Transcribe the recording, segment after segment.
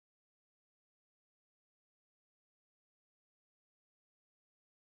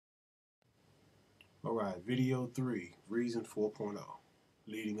Alright, video 3, Reason 4.0,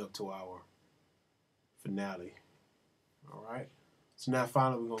 leading up to our finale. Alright, so now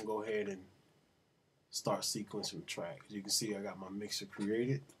finally we're going to go ahead and start sequencing the track. As you can see, I got my mixer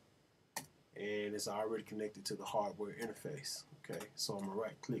created and it's already connected to the hardware interface. Okay, so I'm going to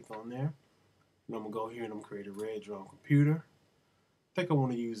right click on there and I'm going to go here and I'm going to create a red drum computer. I think I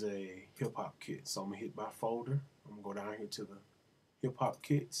want to use a hip hop kit, so I'm going to hit my folder. I'm going to go down here to the hip hop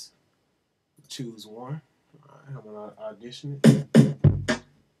kits. Choose one. Alright, I'm going to audition it. Okay,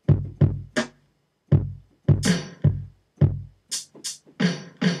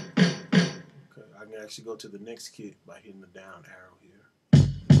 I can actually go to the next kit by hitting the down arrow here.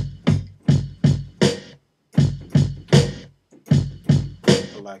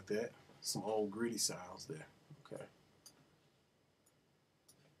 I like that. Some old gritty sounds there. Okay.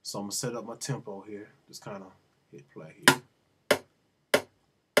 So I'm going to set up my tempo here. Just kind of hit play here.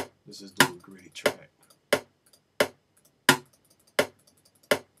 Let's just do a gritty track.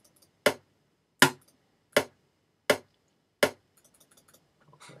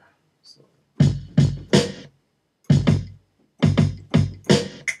 Okay, so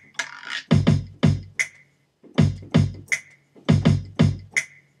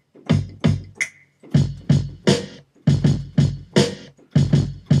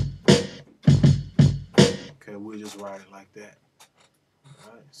okay, we'll just write it like that.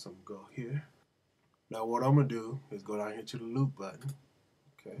 Alright, so I'm going to go here. Now what I'm going to do is go down here to the loop button.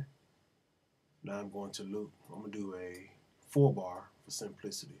 Okay. Now I'm going to loop. I'm going to do a 4-bar for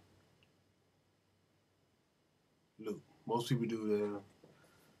simplicity. Loop. Most people do the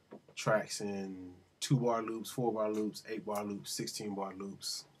tracks in 2-bar loops, 4-bar loops, 8-bar loops, 16-bar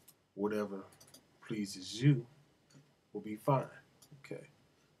loops. Whatever pleases you will be fine. Okay.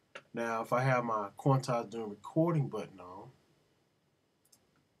 Now if I have my quantize during recording button on,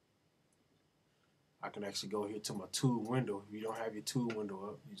 I can actually go here to my tool window. If you don't have your tool window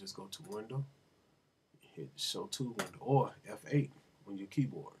up, you just go to window, hit show tool window, or F8 on your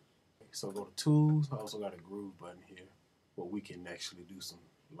keyboard. So go to tools. I also got a groove button here where we can actually do some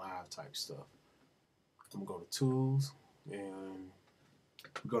live type stuff. I'm gonna go to tools and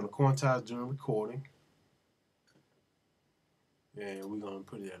we're gonna quantize during recording. And we're gonna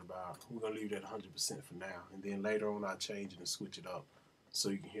put it at we're gonna leave it at 100% for now. And then later on I'll change it and switch it up so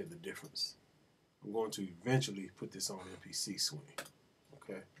you can hear the difference. I'm going to eventually put this on MPC swing,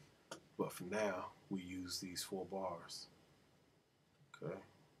 okay? But for now, we use these 4 bars, okay?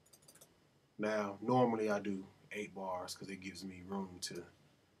 Now, normally I do 8 bars because it gives me room to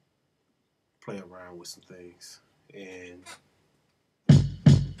play around with some things. And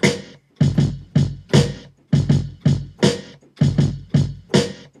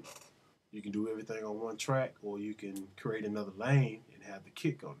you can do everything on one track, or you can create another lane and have the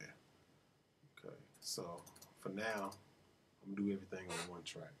kick on there. Okay, so for now, I'm gonna do everything on one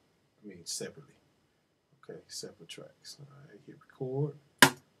track. I mean, separately. Okay, separate tracks. All right, hit record.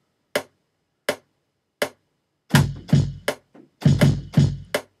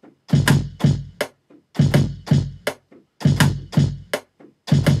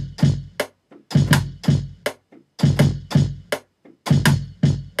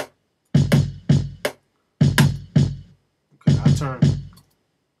 Okay,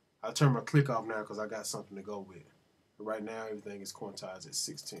 I turn my click off now because I got something to go with. But right now, everything is quantized at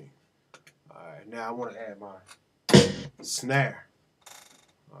 16. Alright, now I want to add my snare.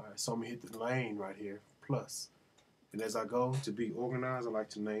 Alright, so I'm going to hit the lane right here, plus. And as I go to be organized, I like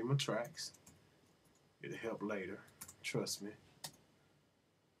to name my tracks. It'll help later, trust me.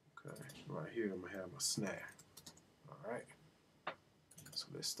 Okay, right here I'm going to have my snare. Alright, so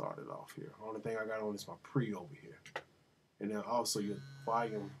let's start it off here. Only thing I got on is my pre over here. And then also your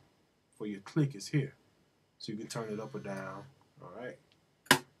volume for your click is here. So you can turn it up or down. Alright.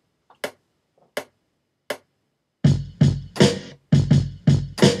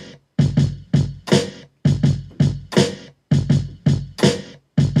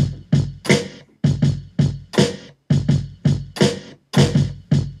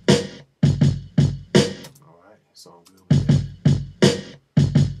 Alright, so I'm good with that.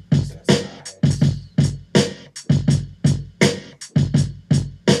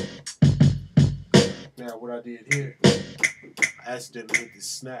 Now what I did here, I accidentally hit this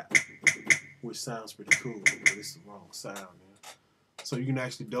snap, which sounds pretty cool, but it's the wrong sound, man. So you can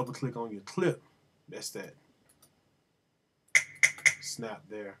actually double click on your clip. That's that snap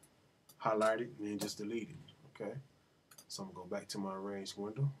there, highlight it, and then just delete it. Okay. So I'm gonna go back to my arranged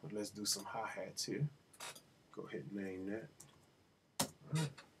window and let's do some hi-hats here. Go ahead and name that. All right.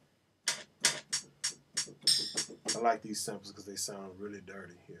 I like these samples because they sound really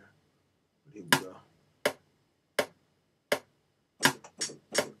dirty here. But here we go.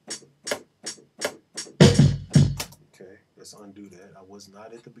 Let's undo that. I was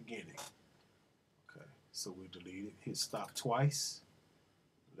not at the beginning. Okay, so we delete it. Hit stop twice.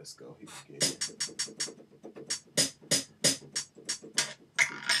 Let's go hit again.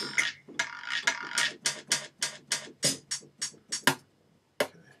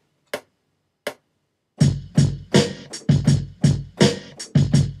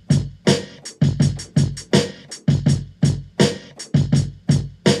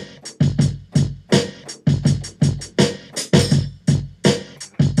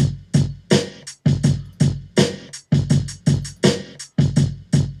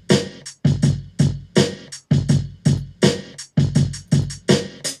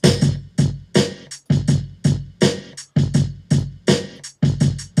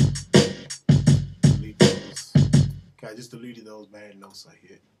 I just deleted those bad notes I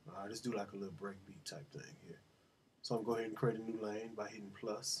hit. Let's do like a little breakbeat type thing here. So I'm going to go ahead and create a new lane by hitting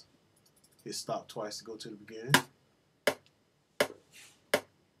plus. Hit stop twice to go to the beginning.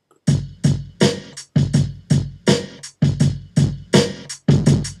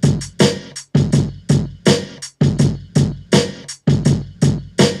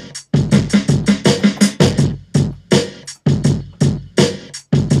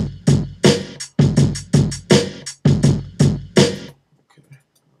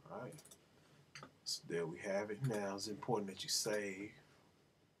 So there we have it. Now it's important that you save.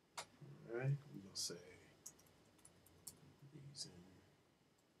 Alright, we're going to save these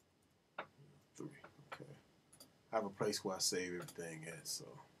in 3. Okay. I have a place where I save everything at, so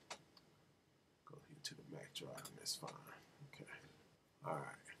go here to the Mac drive and that's fine. Okay. Alright.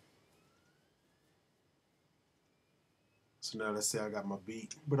 So now let's say I got my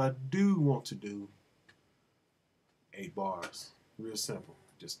beat, but I do want to do 8 bars. Real simple.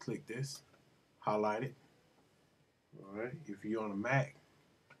 Just click this. Highlight it. Alright, if you're on a Mac,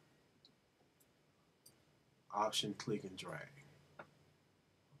 option click and drag.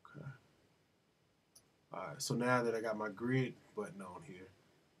 Okay. Alright, so now that I got my grid button on here,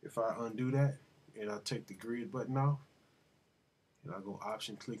 if I undo that and I take the grid button off and I go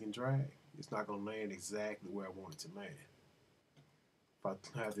option click and drag, it's not going to land exactly where I want it to land. If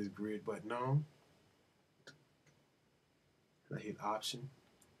I have this grid button on, I hit option,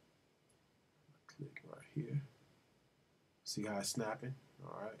 click right here. See how it's snapping?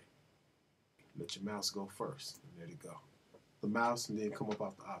 Alright. Let your mouse go first. And there you go. The mouse and then come up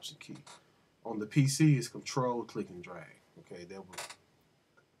off the option key. On the PC, it's control, click, and drag. Okay, that will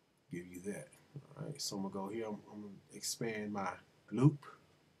give you that. Alright, so I'm going to go here. I'm going to expand my loop.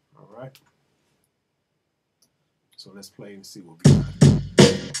 Alright. So let's play and see what we got.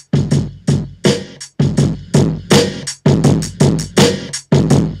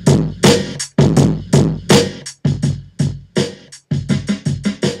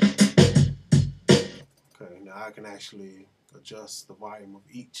 I can actually adjust the volume of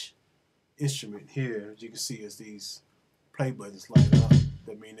each instrument here. As you can see, as these play buttons light up,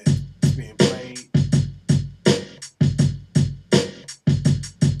 that means that it's being played.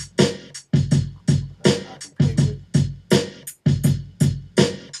 I can play with.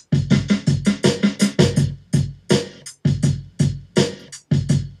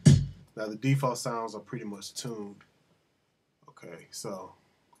 Now the default sounds are pretty much tuned. Okay, so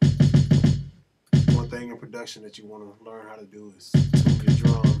one thing in production that you want to learn how to do is tune your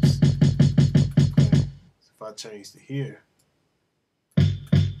drums. Okay, so if I change to here,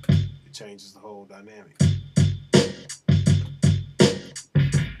 it changes the whole dynamic.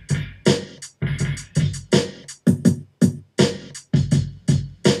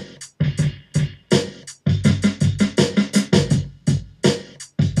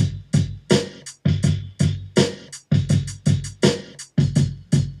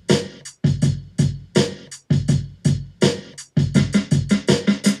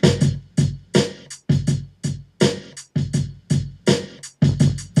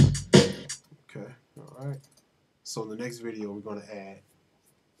 So in the next video, we're going to add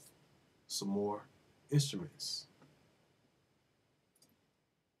some more instruments.